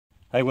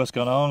Hey, what's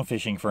going on,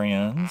 fishing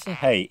friends?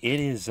 Hey, it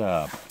is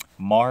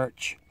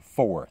March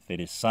 4th. It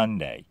is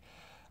Sunday.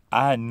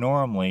 I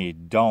normally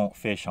don't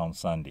fish on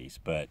Sundays,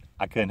 but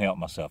I couldn't help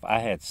myself. I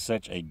had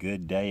such a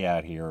good day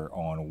out here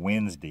on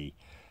Wednesday.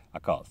 I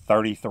caught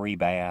 33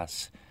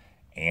 bass,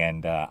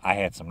 and I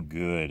had some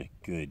good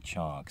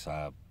chunks.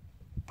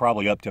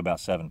 Probably up to about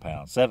 7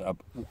 pounds.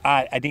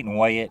 I didn't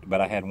weigh it, but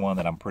I had one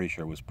that I'm pretty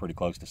sure was pretty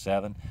close to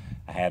 7.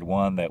 I had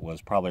one that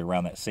was probably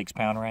around that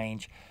 6-pound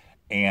range,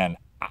 and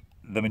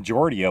the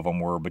majority of them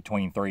were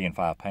between 3 and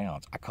 5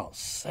 pounds. I caught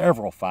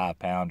several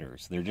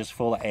 5-pounders. They're just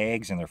full of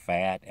eggs and they're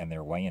fat and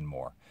they're weighing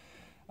more.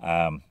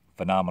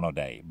 Phenomenal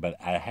day. But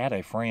I had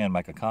a friend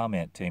make a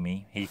comment to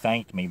me. He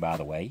thanked me, by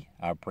the way.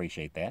 I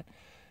appreciate that.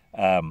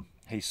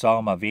 He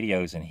saw my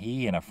videos, and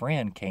he and a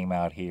friend came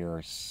out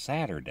here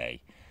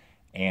Saturday.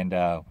 And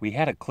we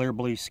had a clear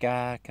blue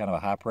sky, kind of a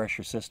high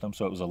pressure system,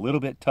 so it was a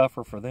little bit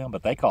tougher for them,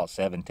 but they caught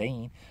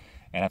 17.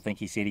 And I think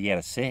he said he had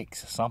a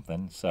 6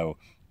 something. So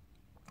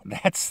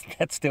that's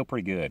still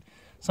pretty good.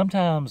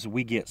 Sometimes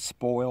we get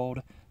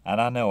spoiled, and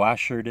I know I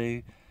sure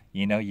do.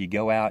 You know, you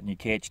go out and you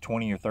catch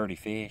 20 or 30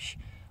 fish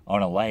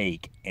on a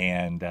lake,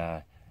 and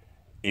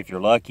if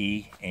you're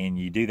lucky and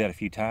you do that a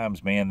few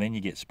times, man, then you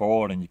get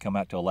spoiled and you come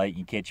out to a lake and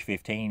you catch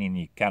 15 and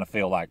you kind of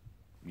feel like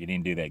you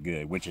didn't do that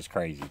good, which is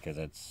crazy because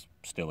it's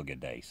still a good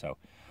day. So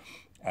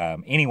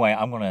anyway,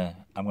 I'm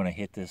gonna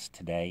hit this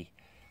today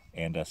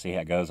and see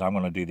how it goes. I'm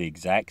going to do the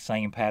exact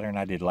same pattern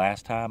I did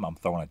last time. I'm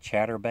throwing a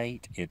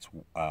chatterbait. It's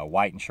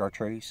white and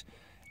chartreuse,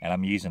 and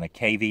I'm using a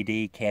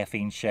KVD,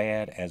 caffeine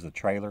shad, as the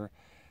trailer.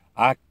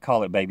 I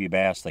call it baby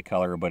bass, the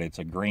color, but it's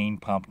a green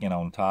pumpkin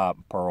on top,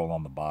 pearl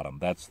on the bottom.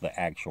 That's the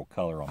actual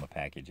color on the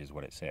package is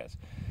what it says.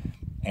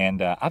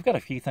 And I've got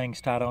a few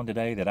things tied on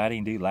today that I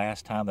didn't do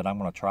last time that I'm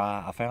going to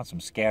try. I found some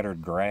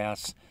scattered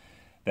grass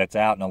that's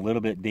out in a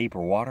little bit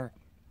deeper water,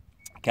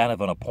 kind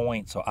of on a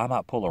point, so I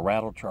might pull a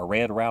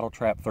red rattle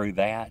trap through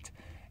that.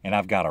 And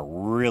I've got a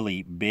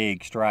really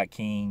big Strike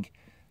King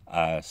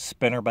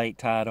spinnerbait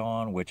tied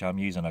on, which I'm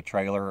using a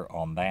trailer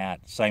on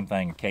that. Same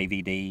thing,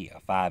 KVD,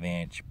 a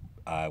 5-inch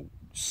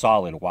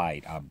solid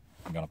white I'm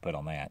going to put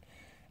on that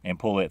and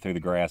pull it through the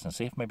grass and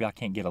see if maybe I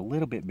can't get a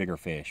little bit bigger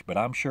fish. But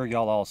I'm sure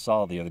y'all all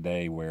saw the other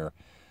day where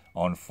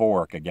on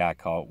Fork a guy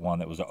caught one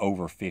that was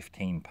over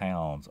 15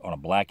 pounds on a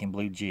black and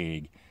blue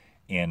jig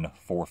in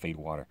 4 feet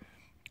of water.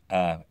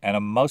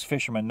 And most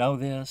fishermen know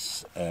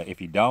this. If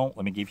you don't,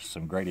 let me give you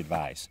some great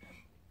advice.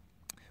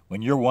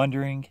 When you're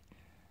wondering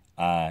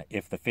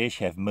if the fish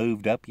have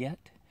moved up yet,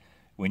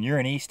 when you're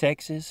in East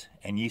Texas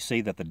and you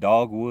see that the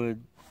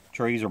dogwood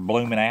trees are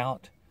blooming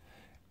out,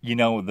 you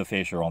know the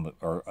fish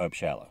are up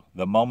shallow.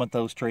 The moment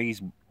those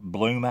trees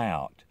bloom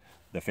out,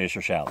 the fish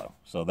are shallow.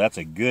 So that's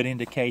a good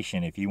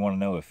indication if you want to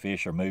know if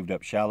fish are moved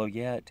up shallow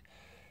yet.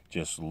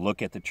 Just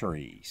look at the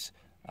trees.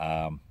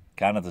 Kind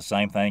of the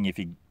same thing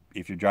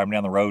if you're driving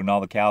down the road and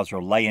all the cows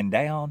are laying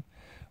down,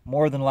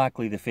 more than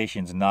likely the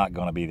fishing's not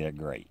going to be that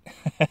great.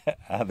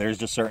 There's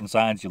just certain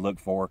signs you look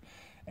for,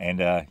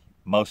 and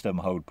most of them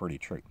hold pretty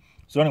true.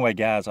 So anyway,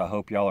 guys, I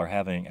hope y'all are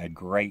having a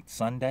great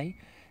Sunday.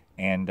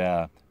 And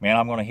man,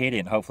 I'm going to hit it,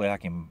 and hopefully I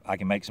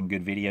can make some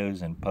good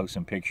videos and post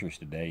some pictures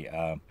today.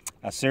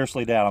 I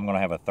seriously doubt I'm going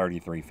to have a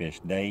 33 fish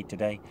day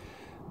today,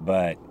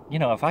 but you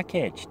know, if I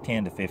catch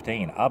 10 to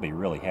 15, I'll be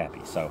really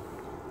happy. So,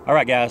 all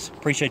right, guys,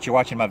 appreciate you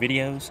watching my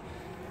videos.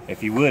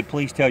 If you would,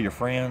 please tell your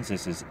friends.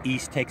 This is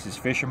East Texas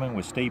Fisherman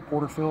with Steve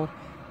Porterfield,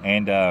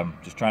 and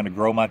just trying to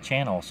grow my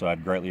channel, so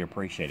I'd greatly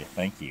appreciate it.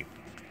 Thank you,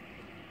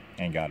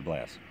 and God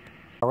bless.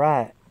 All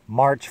right,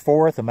 March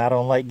 4th, I'm out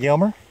on Lake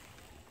Gilmer.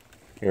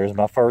 Here's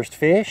my first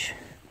fish.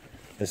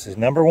 This is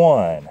number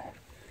 1,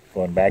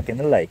 going back in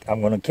the lake.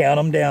 I'm going to count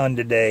them down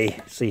today,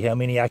 see how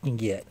many I can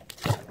get.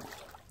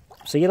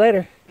 See you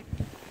later.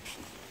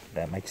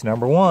 That makes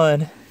number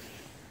 1.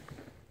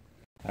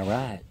 All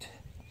right.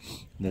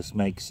 This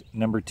makes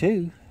number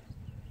 2,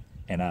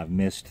 and I've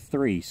missed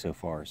 3 so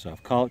far. So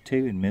I've caught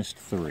 2 and missed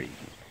 3.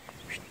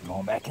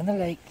 Going back in the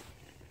lake.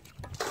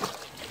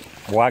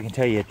 Well, I can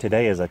tell you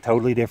today is a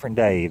totally different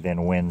day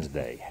than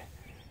Wednesday.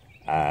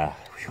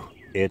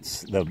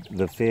 It's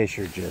the fish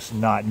are just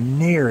not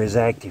near as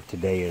active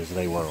today as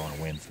they were on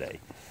Wednesday.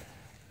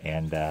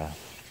 And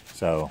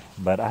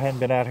but I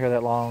hadn't been out here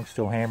that long,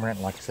 still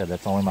hammering. Like I said,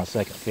 that's only my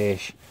 2nd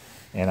fish,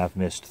 and I've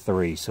missed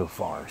 3 so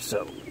far.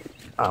 So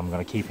I'm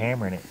going to keep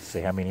hammering it, see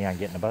how many I can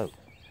get in the boat.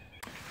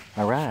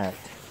 All right,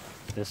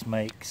 this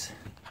makes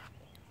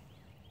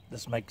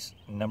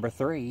number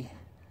 3.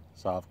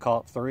 So I've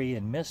caught 3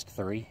 and missed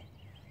 3.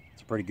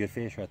 It's a pretty good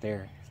fish right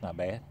there. It's not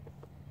bad.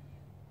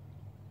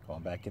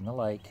 Going back in the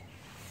lake.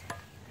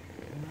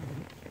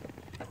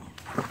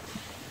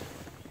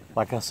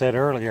 Like I said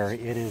earlier,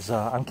 it is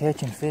I'm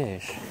catching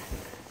fish,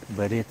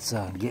 but it's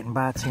getting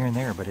bites here and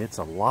there, but it's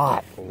a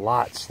lot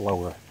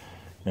slower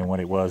than what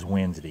it was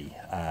Wednesday.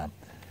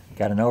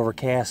 Got an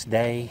overcast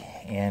day,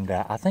 and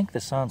I think the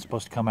sun's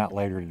supposed to come out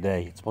later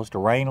today. It's supposed to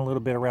rain a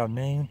little bit around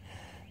noon,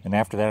 and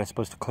after that it's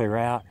supposed to clear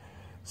out.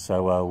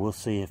 So we'll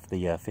see if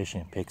the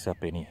fishing picks up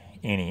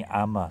any.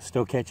 I'm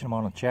still catching them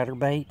on a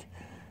chatterbait,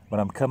 but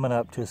I'm coming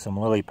up to some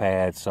lily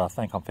pads, so I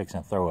think I'm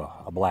fixing to throw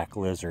a black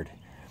lizard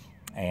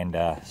and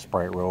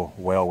spray it real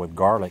well with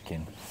garlic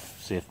and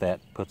see if that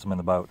puts them in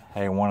the boat.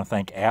 Hey, I want to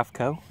thank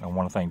AFCO. I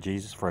want to thank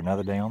Jesus for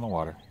another day on the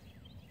water.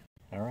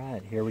 All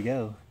right, here we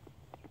go.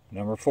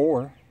 Number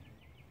 4.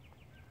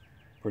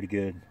 Pretty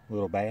good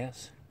little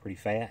bass, pretty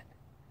fat.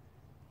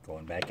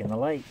 Going back in the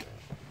lake.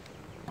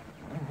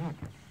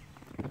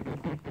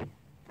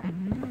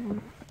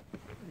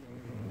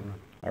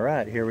 All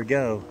right, here we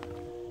go.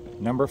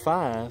 Number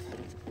 5.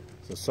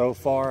 So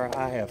far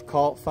I have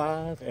caught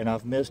 5 and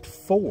I've missed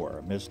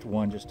 4. Missed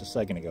one just a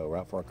second ago,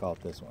 right before I caught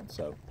this one.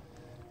 So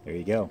there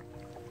you go.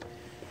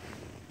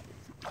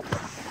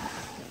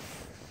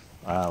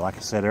 Like I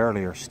said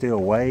earlier, still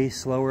way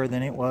slower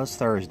than it was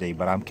Thursday,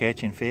 but I'm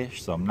catching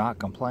fish, so I'm not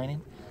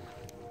complaining.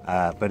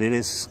 But it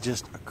is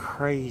just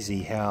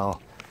crazy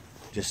how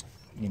just,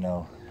 you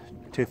know,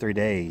 2-3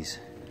 days,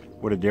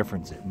 what a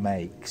difference it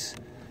makes.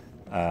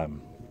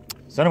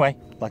 So anyway,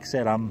 like I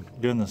said, I'm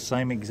doing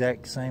the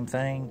exact same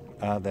thing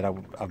that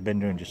I've been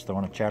doing, just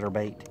throwing a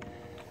chatterbait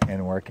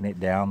and working it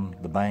down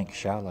the bank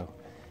shallow,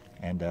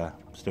 and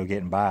still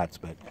getting bites,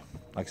 but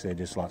like I said,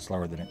 just a lot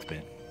slower than it's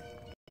been.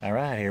 All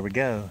right, here we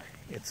go.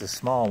 It's a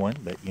small one,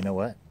 but you know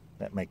what?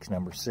 That makes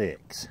number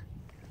 6.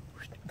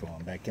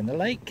 Going back in the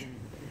lake.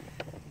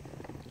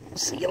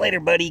 See you later,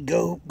 buddy.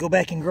 Go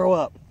back and grow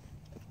up.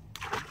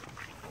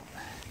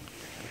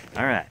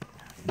 All right,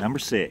 number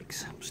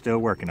 6. I'm still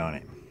working on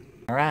it.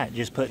 All right,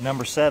 just put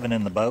number 7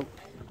 in the boat.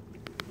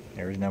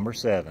 There's number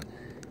 7.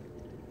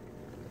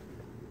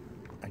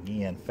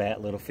 Again,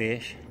 fat little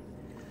fish.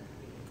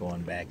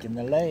 Going back in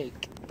the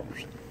lake.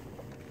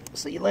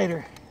 See you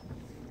later.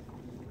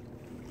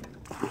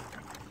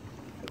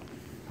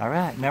 All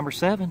right, number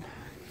 7.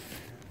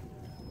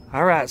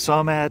 All right, so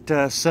I'm at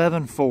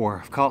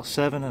 7-4. I've caught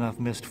 7 and I've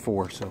missed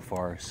 4 so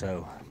far.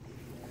 So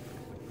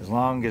as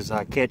long as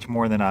I catch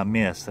more than I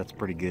miss, that's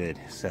pretty good.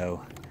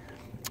 So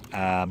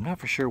I'm not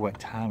for sure what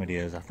time it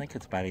is. I think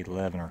it's about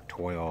 11 or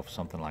 12,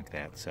 something like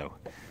that. So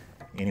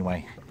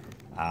anyway,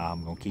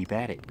 I'm gonna keep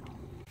at it.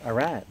 All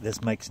right,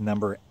 this makes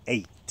number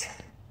 8.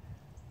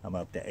 I'm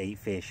up to 8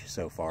 fish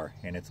so far,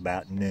 and it's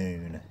about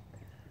noon.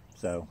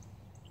 So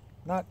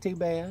not too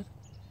bad,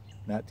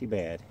 not too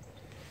bad.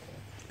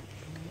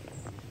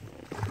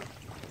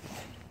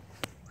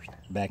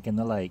 Back in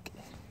the lake.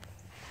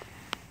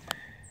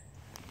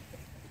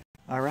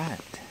 All right,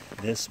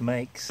 this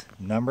makes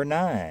number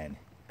 9.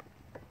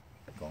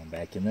 Going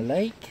back in the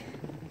lake.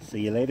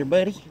 See you later,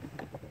 buddy.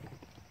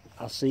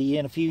 I'll see you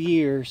in a few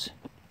years.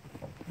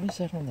 What is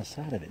that on the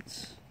side of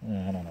it?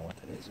 I don't know what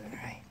that is. All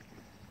right.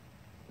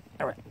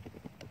 All right.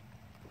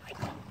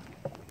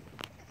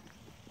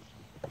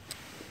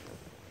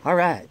 All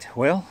right,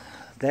 well,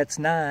 that's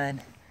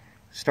 9.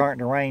 Starting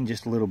to rain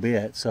just a little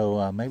bit,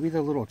 so maybe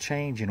the little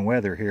change in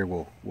weather here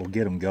will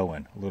get them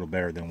going a little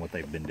better than what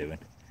they've been doing.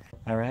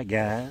 All right,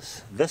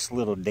 guys, this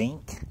little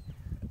dink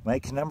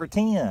makes number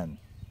 10.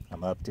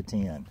 I'm up to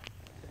 10.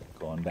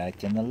 Going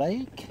back in the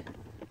lake.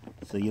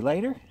 See you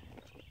later.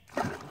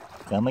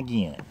 Come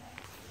again.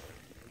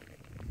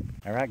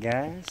 All right,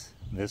 guys,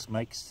 this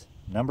makes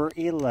number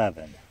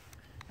 11.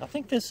 I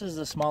think this is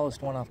the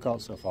smallest one I've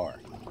caught so far.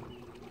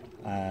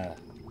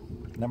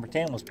 Number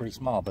 10 was pretty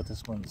small, but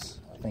this one's,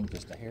 I think,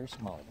 just a hair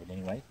smaller. But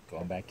anyway,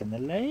 going back in the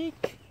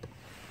lake,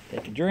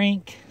 take a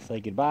drink,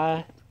 say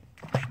goodbye.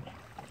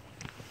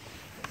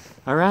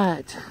 All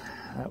right,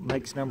 that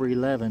makes number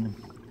 11.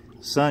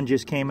 Sun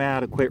just came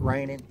out, it quit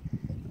raining,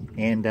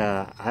 and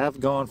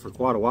I've gone for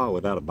quite a while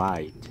without a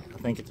bite. I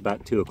think it's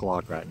about 2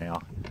 o'clock right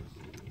now.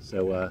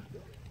 So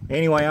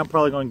anyway, I'm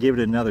probably going to give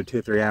it another 2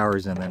 or 3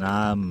 hours, and then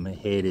I'm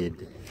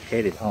headed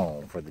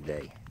home for the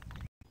day.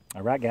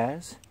 All right,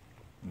 guys.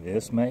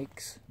 This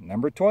makes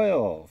number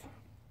 12.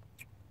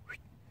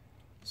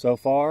 So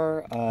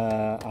far,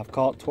 I've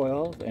caught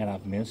 12 and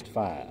I've missed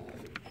 5.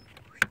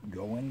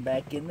 Going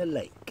back in the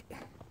lake.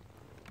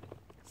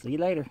 See you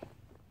later.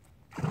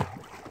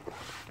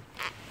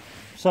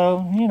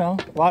 So, you know,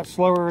 a lot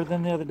slower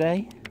than the other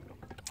day.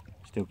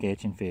 Still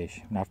catching fish.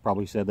 And I've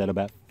probably said that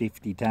about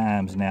 50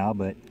 times now,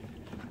 but,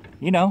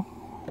 you know,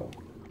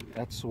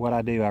 that's what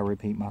I do. I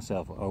repeat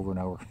myself over and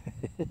over.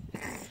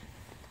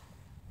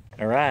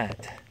 All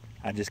right.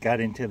 I just got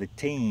into the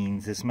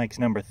teens. This makes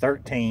number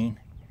 13.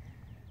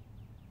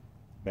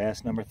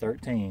 Bass number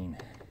 13.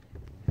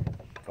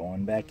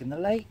 Going back in the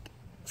lake.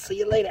 See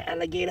you later,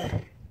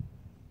 alligator.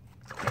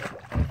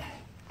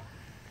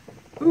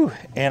 Ooh,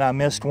 and I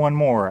missed one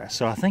more.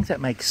 So I think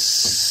that makes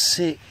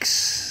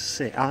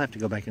 6. I'll have to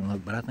go back and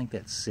look, but I think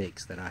that's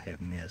 6 that I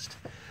have missed.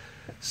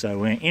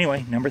 So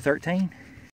anyway, number 13.